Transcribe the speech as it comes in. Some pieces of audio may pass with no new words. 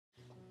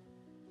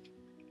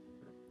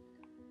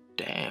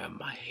Damn,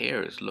 my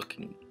hair is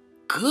looking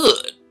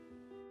good.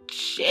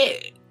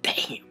 Shit,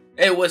 damn.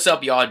 Hey, what's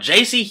up, y'all?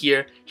 JC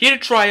here to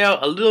try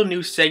out a little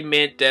new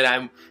segment that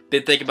I've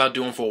been thinking about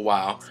doing for a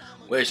while,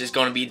 which is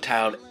going to be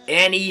titled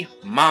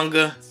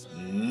AniManga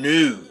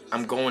News.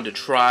 I'm going to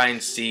try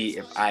and see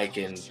if I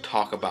can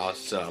talk about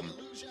some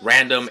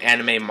random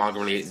anime manga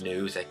related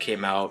news that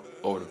came out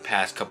over the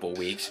past couple of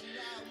weeks.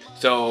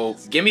 So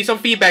give me some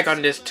feedback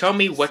on this. Tell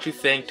me what you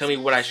think. Tell me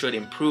what I should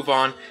improve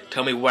on.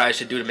 Tell me what I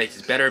should do to make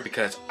this better,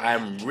 because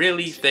I'm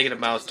really thinking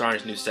about starting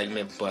this new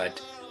segment, but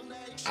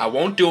I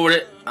won't do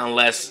it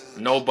unless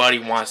nobody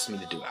wants me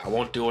to do it. I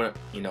won't do it,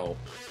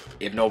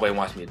 if nobody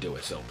wants me to do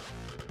it. So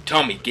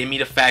tell me, give me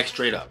the facts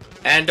straight up.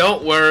 And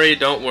don't worry.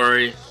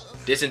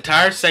 This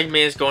entire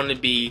segment is going to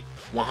be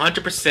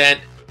 100%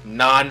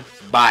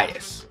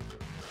 non-bias.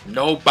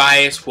 No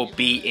bias will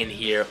be in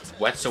here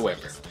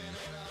whatsoever.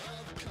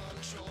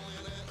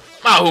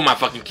 Oh, who am I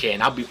fucking kidding?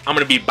 I'm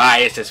gonna be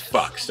biased as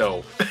fuck.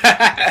 So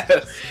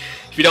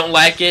if you don't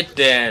like it,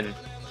 then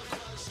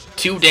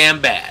too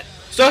damn bad.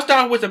 So I'll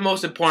start with the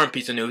most important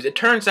piece of news. It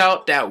turns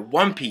out that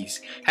One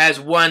Piece has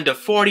won the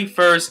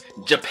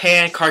 41st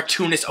Japan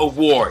Cartoonist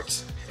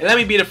Awards. And let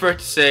me be the first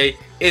to say,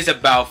 it's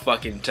about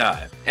fucking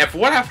time. And for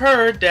what I've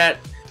heard, that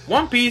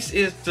One Piece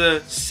is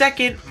the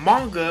second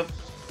manga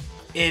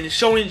in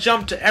Shonen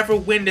Jump to ever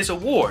win this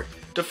award.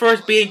 The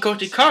first being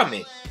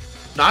Kochikame.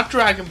 Not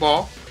Dragon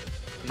Ball,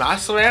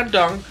 not Slam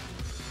Dunk,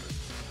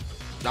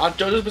 not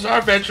JoJo's Bizarre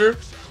Adventure,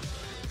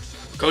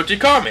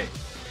 Kochikame.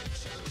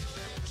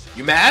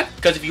 You mad?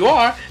 Because if you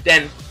are,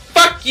 then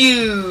fuck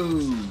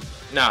you!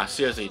 Nah,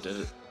 seriously,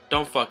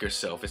 don't fuck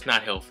yourself. It's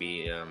not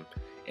healthy,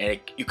 and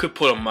you could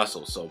pull a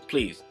muscle, so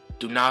please,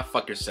 do not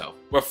fuck yourself.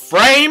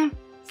 Refrain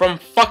from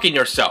fucking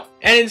yourself.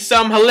 And in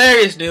some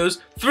hilarious news,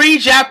 3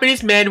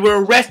 Japanese men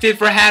were arrested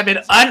for having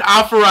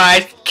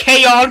unauthorized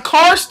K-On!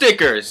 Car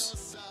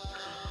stickers.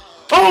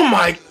 Oh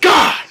my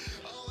god!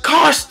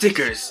 Car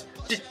stickers!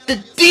 The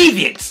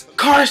deviants!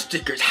 Car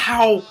stickers!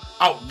 How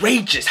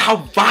outrageous! How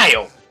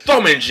vile! Throw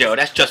them in jail.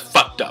 That's just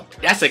fucked up.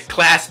 That's a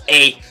Class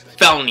A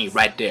felony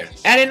right there.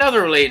 And in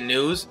other related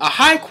news, a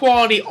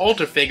high-quality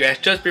Ultra figure has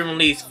just been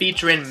released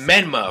featuring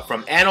Menma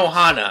from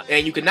Anohana,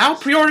 and you can now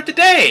pre-order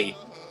today.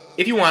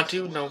 If you want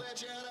to. No,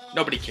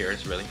 nobody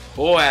cares, really.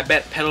 Boy, I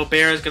bet Pedal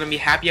Bear is gonna be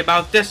happy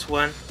about this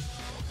one.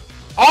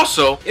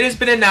 Also, it has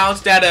been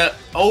announced that a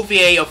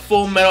OVA of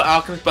Full Metal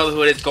Alchemist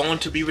Brotherhood is going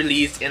to be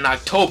released in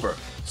October.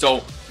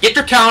 So, get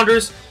your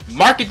calendars,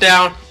 mark it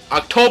down,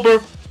 October,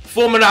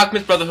 Full Metal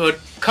Alchemist Brotherhood,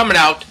 coming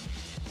out.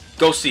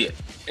 Go see it.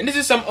 And this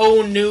is some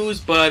old news,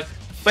 but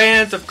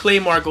fans of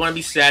Claymore are going to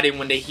be saddened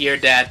when they hear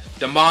that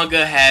the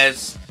manga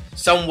has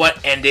somewhat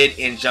ended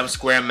in Jump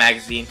Square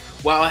magazine.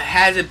 While it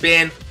hasn't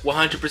been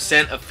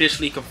 100%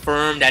 officially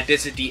confirmed that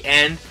this is the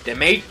end, there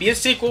may be a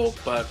sequel,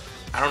 but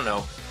I don't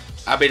know.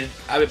 I've been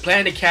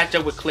planning to catch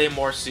up with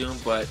Claymore soon,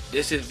 but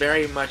this is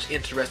very much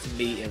interesting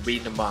me in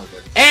reading the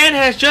manga. And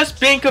has just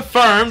been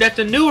confirmed that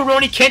the new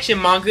Rurouni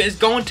Kenshin manga is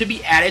going to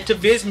be added to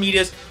Viz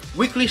Media's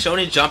Weekly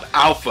Shonen Jump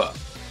Alpha.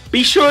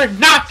 Be sure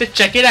not to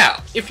check it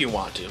out if you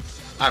want to.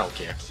 I don't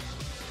care.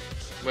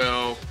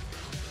 Well,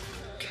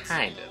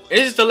 kind of.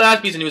 This is the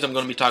last piece of news I'm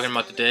going to be talking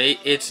about today.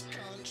 It's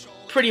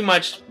pretty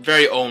much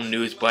very old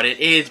news, but it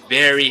is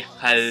very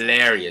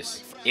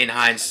hilarious in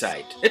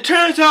hindsight. It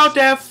turns out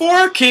that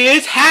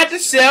 4Kids had to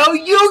sell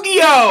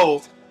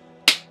Yu-Gi-Oh!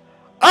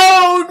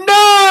 Oh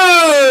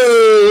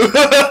no!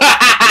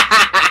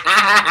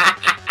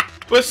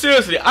 But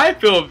seriously, I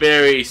feel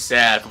very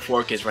sad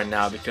for 4Kids right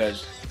now,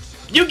 because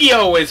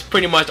Yu-Gi-Oh! Is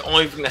pretty much the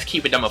only thing that's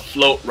keeping them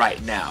afloat right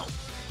now.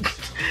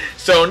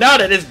 So now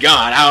that it's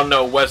gone, I don't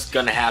know what's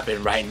gonna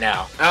happen right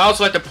now. I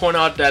also like to point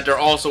out that they're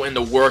also in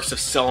the works of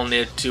selling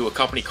it to a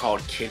company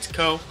called Kids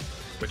Co.,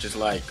 which is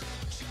like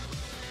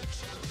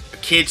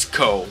Kids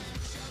Co.,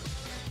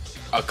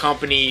 a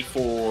company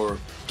for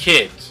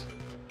kids.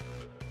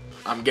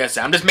 I'm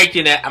guessing. I'm just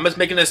making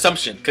an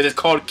assumption because it's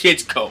called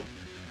Kids Co.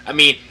 I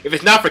mean, if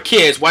it's not for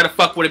kids, why the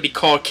fuck would it be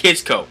called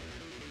Kids Co.?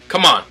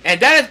 Come on.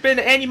 And that has been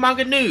the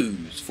AniManga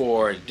news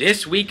for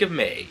this week of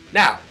May.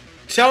 Now,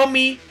 tell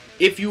me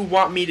if you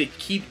want me to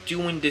keep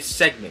doing this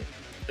segment.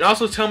 And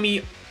also tell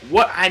me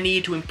what I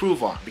need to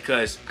improve on,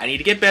 because I need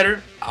to get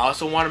better. I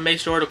also want to make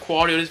sure the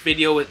quality of this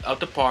video is up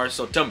to par.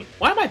 So tell me,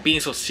 why am I being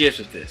so serious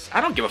with this?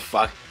 I don't give a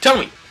fuck. Tell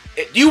me,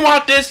 do you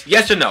want this?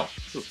 Yes or no?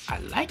 Ooh, I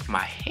like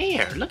my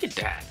hair. Look at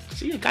that.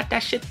 See, I got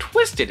that shit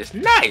twisted. It's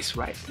nice,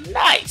 right?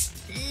 Nice.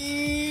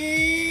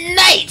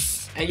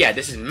 Nice. And yeah,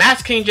 this is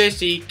Max King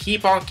JC.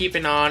 Keep on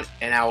keeping on,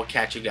 and I will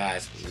catch you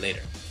guys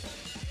later.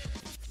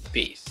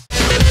 Peace.